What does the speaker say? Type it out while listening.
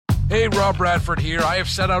Hey, Rob Bradford here. I have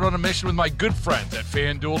set out on a mission with my good friends at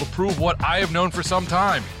FanDuel to prove what I have known for some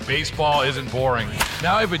time. Baseball isn't boring.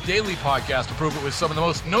 Now I have a daily podcast to prove it with some of the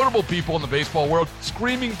most notable people in the baseball world,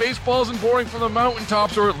 screaming baseball isn't boring from the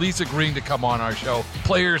mountaintops, or at least agreeing to come on our show.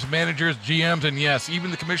 Players, managers, GMs, and yes, even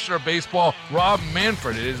the commissioner of baseball, Rob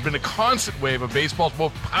Manfred. It has been a constant wave of baseball's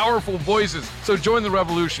most powerful voices. So join the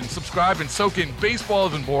revolution. Subscribe and soak in Baseball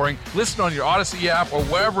Isn't Boring. Listen on your Odyssey app or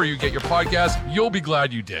wherever you get your podcasts. You'll be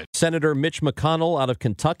glad you did. Senator Mitch McConnell out of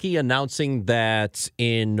Kentucky announcing that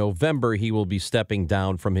in November he will be stepping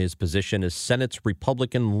down from his position as Senate's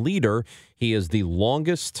Republican leader. He is the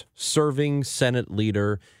longest-serving Senate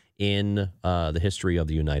leader in the history of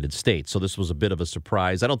the United States. So this was a bit of a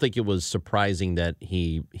surprise. I don't think it was surprising that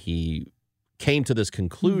he came to this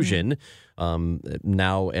conclusion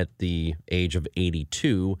now at the age of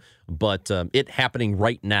 82, but it happening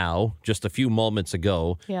right now, just a few moments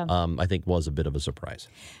ago, I think was a bit of a surprise.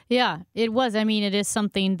 Yeah, it was. I mean, it is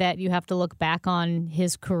something that you have to look back on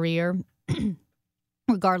his career,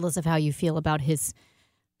 regardless of how you feel about his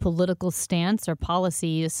political stance or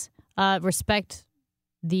policies. Respect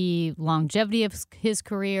the longevity of his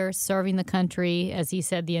career, serving the country, as he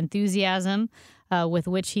said, the enthusiasm with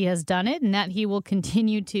which he has done it, and that he will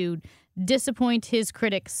continue to disappoint his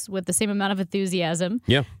critics with the same amount of enthusiasm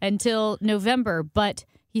until November. But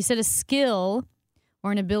he said a skill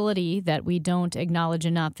or an ability that we don't acknowledge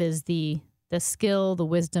enough is the skill, the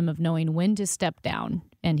wisdom of knowing when to step down.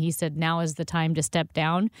 And he said now is the time to step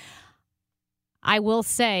down. I will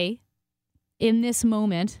say, in this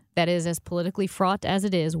moment that is as politically fraught as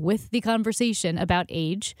it is, with the conversation about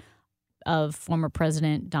age of former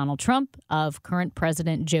President Donald Trump, of current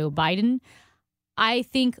President Joe Biden, I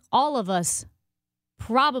think all of us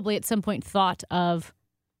probably at some point thought of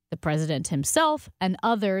the president himself and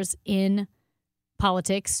others in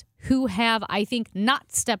politics who have, I think,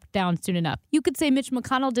 not stepped down soon enough. You could say Mitch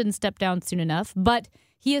McConnell didn't step down soon enough, but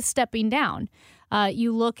he is stepping down.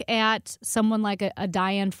 You look at someone like a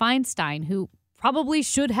Dianne Feinstein, who probably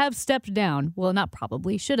should have stepped down. Well, not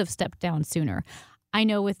probably, should have stepped down sooner. I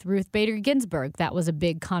know with Ruth Bader Ginsburg, that was a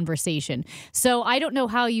big conversation. So I don't know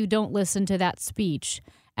how you don't listen to that speech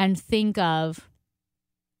and think of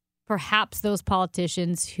perhaps those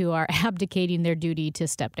politicians who are abdicating their duty to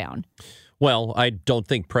step down. Well, I don't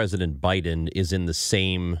think President Biden is in the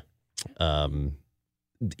same,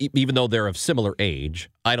 even though they're of similar age,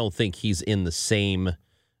 I don't think he's in the same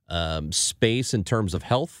space in terms of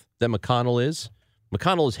health that McConnell is.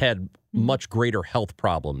 McConnell has had much greater health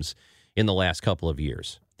problems in the last couple of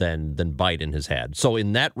years than Biden has had. So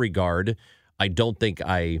in that regard, I don't think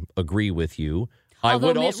I agree with you.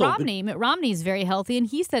 Although Mitt Romney is very healthy, and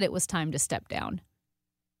he said it was time to step down.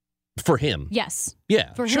 For him. Yes.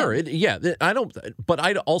 Yeah, for sure. Him. But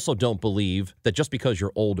I also don't believe that just because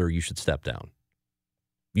you're older, you should step down.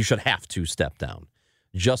 You should have to step down.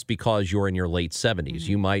 Just because you're in your late 70s,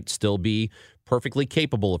 you might still be perfectly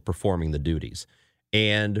capable of performing the duties.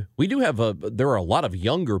 And we do have there are a lot of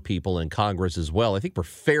younger people in Congress as well. I think we're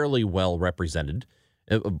fairly well represented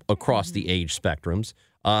across the age spectrums.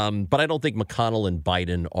 But I don't think McConnell and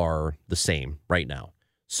Biden are the same right now.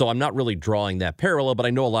 So I'm not really drawing that parallel, but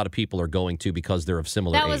I know a lot of people are going to because they're of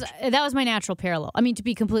similar age. That was my natural parallel. I mean, to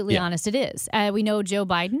be completely honest, it is. We know Joe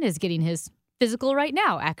Biden is getting his physical right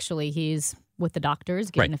now. Actually, he's with the doctors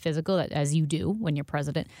getting a physical, as you do when you're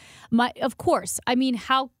president. Of course. I mean,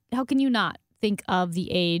 how can you not think of the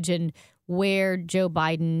age and where Joe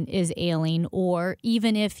Biden is ailing, or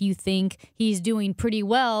even if you think he's doing pretty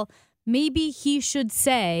well, maybe he should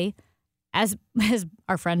say, as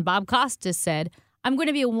our friend Bob Costas said, I'm going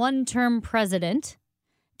to be a one-term president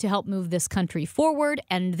to help move this country forward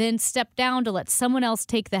and then step down to let someone else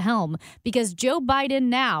take the helm. Because Joe Biden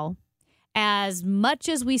now, as much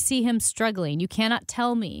as we see him struggling, you cannot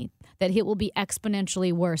tell me that it will be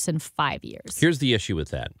exponentially worse in 5 years. Here's the issue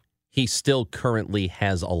with that. He still currently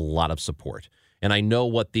has a lot of support. And I know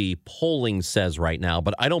what the polling says right now,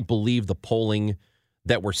 but I don't believe the polling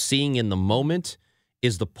that we're seeing in the moment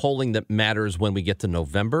is the polling that matters when we get to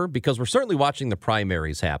November, because we're certainly watching the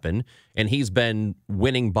primaries happen, and he's been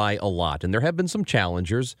winning by a lot. And there have been some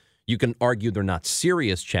challengers. You can argue they're not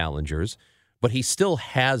serious challengers, but he still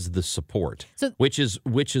has the support, which is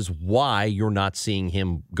why you're not seeing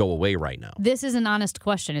him go away right now. This is an honest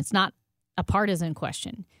question. It's not a partisan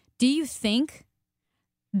question. Do you think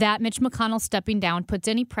that Mitch McConnell stepping down puts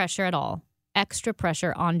any pressure at all, extra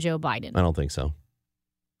pressure on Joe Biden? I don't think so,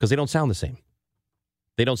 because they don't sound the same.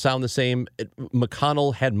 They don't sound the same.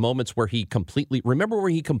 McConnell had moments where he completely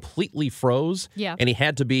froze and he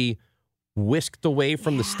had to be whisked away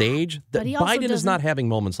from the stage. Biden is not having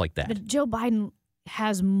moments like that. But Joe Biden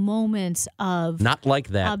has moments of not like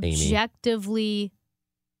that, objectively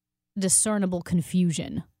discernible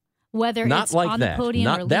confusion. Whether not it's like on that. the podium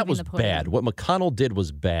or leaving that was the podium. bad. What McConnell did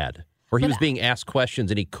was bad. Where he was being asked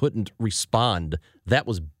questions and he couldn't respond. That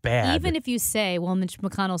was bad. Even if you say, well, Mitch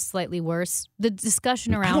McConnell's slightly worse, the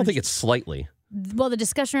discussion around... I don't think it's slightly. Well, the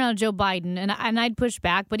discussion around Joe Biden, and I'd push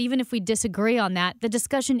back, but even if we disagree on that, the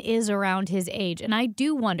discussion is around his age. And I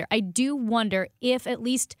do wonder if at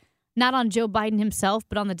least, not on Joe Biden himself,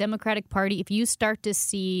 but on the Democratic Party, if you start to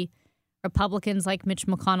see Republicans like Mitch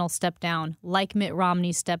McConnell step down, like Mitt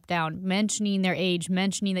Romney step down, mentioning their age,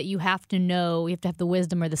 mentioning that you have to have the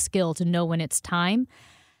wisdom or the skill to know when it's time.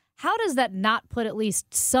 How does that not put at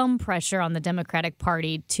least some pressure on the Democratic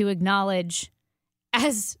Party to acknowledge,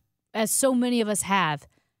 as so many of us have,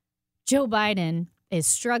 Joe Biden is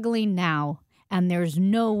struggling now, and there's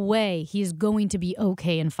no way he's going to be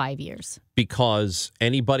okay in 5 years? Because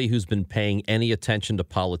anybody who's been paying any attention to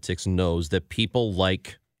politics knows that people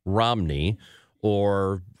like Romney,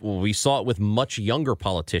 or we saw it with much younger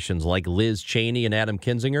politicians like Liz Cheney and Adam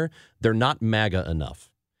Kinzinger, they're not MAGA enough.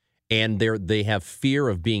 And they have fear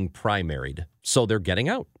of being primaried, so they're getting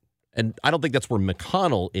out. And I don't think that's where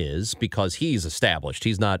McConnell is, because he's established.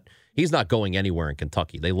 He's not going anywhere in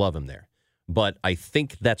Kentucky. They love him there. But I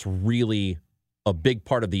think that's really a big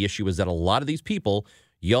part of the issue, is that a lot of these people,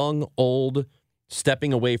 young, old,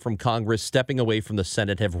 stepping away from Congress, stepping away from the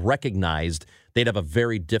Senate, have recognized they'd have a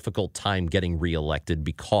very difficult time getting reelected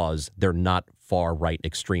because they're not far right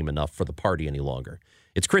extreme enough for the party any longer.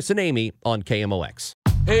 It's Chris and Amy on KMOX.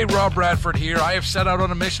 Hey, Rob Bradford here. I have set out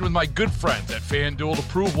on a mission with my good friends at FanDuel to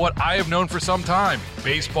prove what I have known for some time.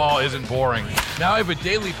 Baseball isn't boring. Now I have a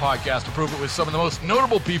daily podcast to prove it with some of the most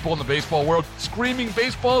notable people in the baseball world, screaming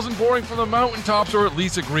baseball isn't boring from the mountaintops, or at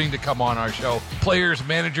least agreeing to come on our show. Players,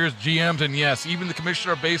 managers, GMs, and yes, even the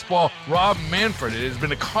commissioner of baseball, Rob Manfred. It has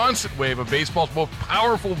been a constant wave of baseball's most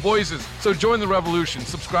powerful voices. So join the revolution.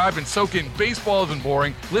 Subscribe and soak in Baseball Isn't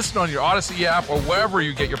Boring. Listen on your Odyssey app or wherever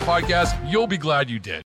you get your podcasts. You'll be glad you did.